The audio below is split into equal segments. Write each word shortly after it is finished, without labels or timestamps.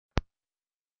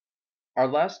Our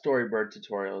last Storybird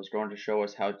tutorial is going to show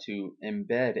us how to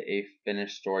embed a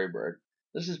finished Storybird.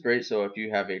 This is great, so if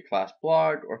you have a class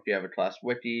blog, or if you have a class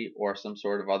wiki, or some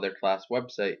sort of other class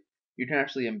website, you can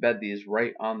actually embed these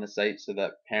right on the site so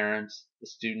that parents, the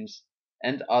students,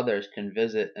 and others can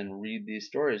visit and read these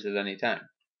stories at any time.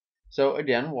 So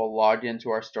again, we'll log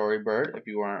into our Storybird if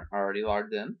you aren't already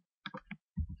logged in.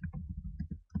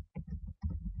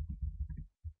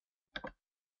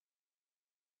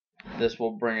 This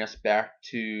will bring us back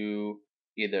to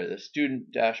either the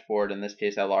student dashboard. In this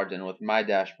case, I logged in with my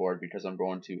dashboard because I'm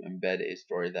going to embed a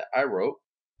story that I wrote.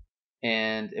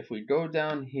 And if we go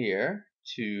down here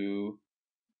to,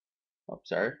 oh,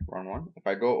 sorry, wrong one. If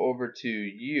I go over to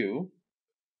you,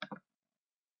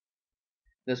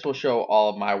 this will show all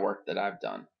of my work that I've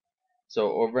done.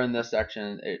 So over in this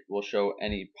section, it will show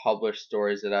any published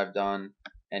stories that I've done,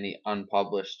 any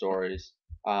unpublished stories.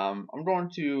 I'm going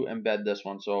to embed this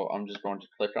one, so I'm just going to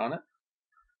click on it.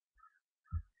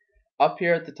 Up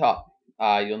here at the top,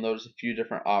 you'll notice a few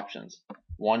different options.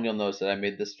 One, you'll notice that I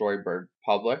made the Storybird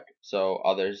public, so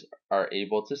others are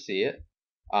able to see it.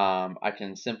 I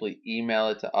can simply email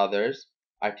it to others.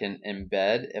 I can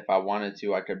embed if I wanted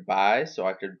to. I could buy, so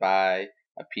I could buy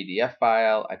a PDF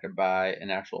file. I could buy an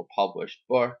actual published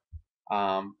book.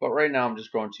 But right now I'm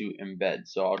just going to embed.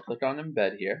 So I'll click on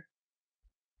embed here.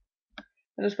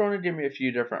 And it's going to give me a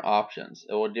few different options.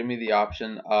 It will give me the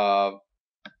option of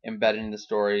embedding the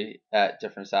story at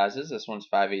different sizes. This one's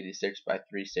 586 by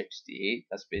 368.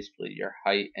 That's basically your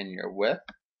height and your width.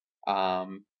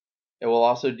 It will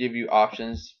also give you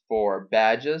options for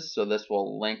badges, so this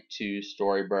will link to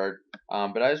Storybird,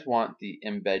 but I just want the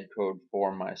embed code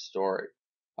for my story.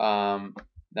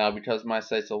 Now, because my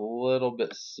site's a little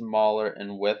bit smaller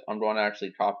in width, I'm going to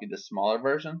actually copy the smaller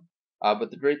version.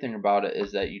 But the great thing about it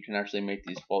is that you can actually make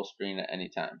these full screen at any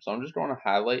time. So I'm just going to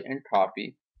highlight and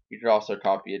copy. You could also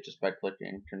copy it just by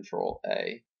clicking Control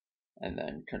A and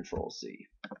then Control C.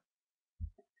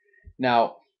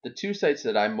 Now, the two sites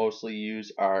that I mostly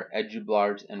use are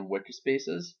EduBlogs and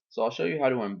Wikispaces. So I'll show you how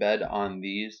to embed on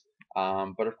these.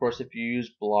 But of course, if you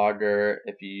use Blogger,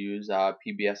 if you use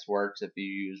PBS Works, if you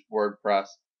use WordPress,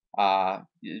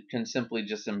 you can simply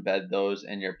just embed those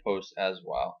in your posts as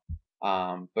well.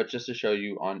 But just to show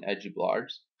you on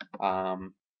EduBlogs,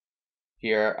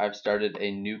 here I've started a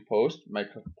new post. My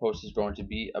post is going to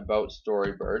be about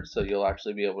Storybird, so you'll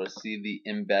actually be able to see the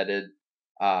embedded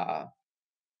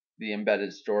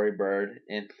Storybird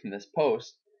in this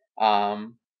post.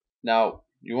 Now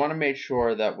you want to make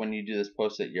sure that when you do this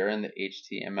post that you're in the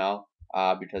HTML,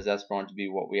 because that's going to be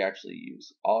what we actually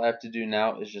use. All I have to do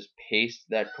now is just paste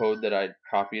that code that I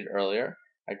copied earlier.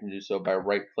 I can do so by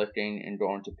right clicking and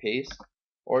going to paste,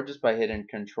 or just by hitting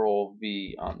Control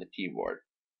V on the keyboard.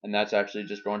 And that's actually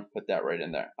just going to put that right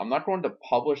in there. I'm not going to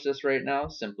publish this right now,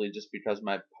 simply just because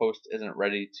my post isn't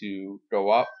ready to go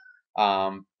up.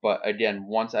 But again,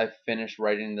 once I finish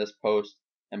writing this post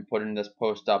and putting this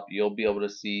post up, you'll be able to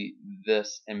see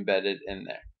this embedded in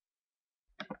there.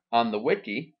 On the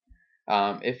wiki,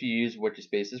 if you use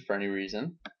Wikispaces for any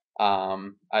reason,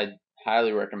 I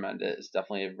highly recommend it. It's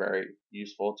definitely a very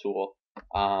useful tool.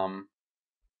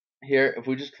 Here, if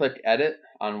we just click edit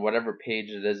on whatever page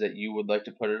it is that you would like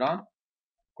to put it on, I'm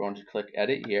going to click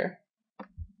edit here.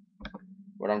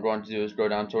 What I'm going to do is go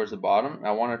down towards the bottom.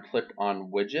 I want to click on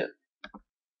widget.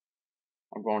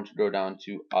 I'm going to go down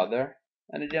to other,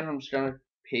 and again I'm just going to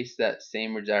paste that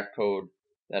same exact code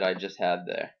that I just had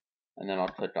there, and then I'll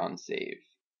click on save.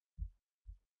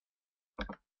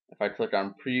 If I click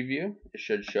on preview, it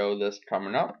should show this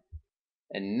coming up,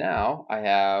 and now I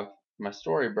have my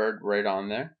Storybird right on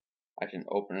there. I can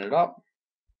open it up.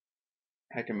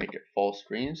 I can make it full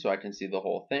screen so I can see the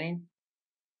whole thing,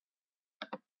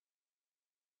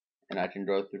 and I can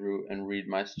go through and read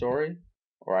my story,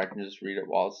 or I can just read it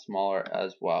while it's smaller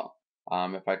as well.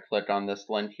 If I click on this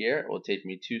link here, it will take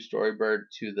me to Storybird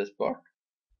to this book.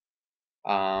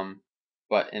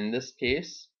 But in this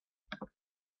case,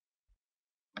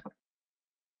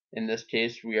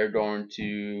 we are going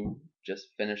to just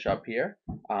finish up here.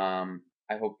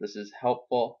 I hope this is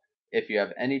helpful. If you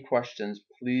have any questions,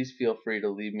 please feel free to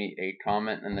leave me a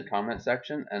comment in the comment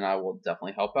section, and I will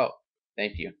definitely help out.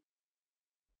 Thank you.